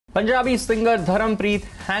Punjabi singer Dharampreet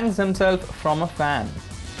hangs himself from a fan.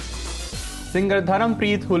 Singer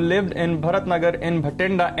Dharampreet, who lived in Bharatnagar in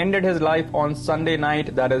Bhatinda, ended his life on Sunday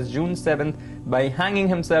night, that is June 7th, by hanging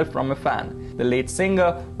himself from a fan. The late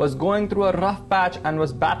singer was going through a rough patch and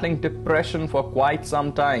was battling depression for quite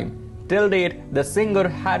some time. Till date, the singer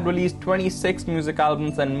had released 26 music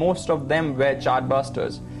albums and most of them were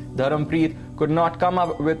chartbusters. Dharampreet could not come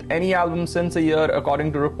up with any album since a year,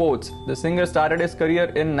 according to reports. The singer started his career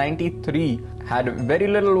in '93, had very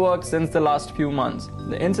little work since the last few months.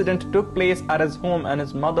 The incident took place at his home and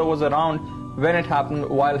his mother was around when it happened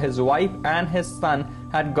while his wife and his son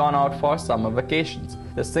had gone out for summer vacations.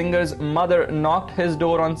 The singer's mother knocked his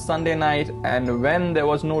door on Sunday night and when there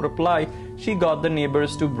was no reply, she got the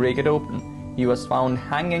neighbors to break it open. He was found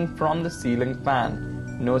hanging from the ceiling fan.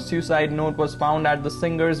 No suicide note was found at the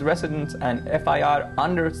singer's residence and FIR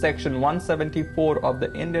under Section 174 of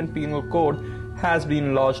the Indian Penal Code has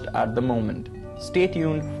been lodged at the moment. Stay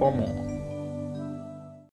tuned for more.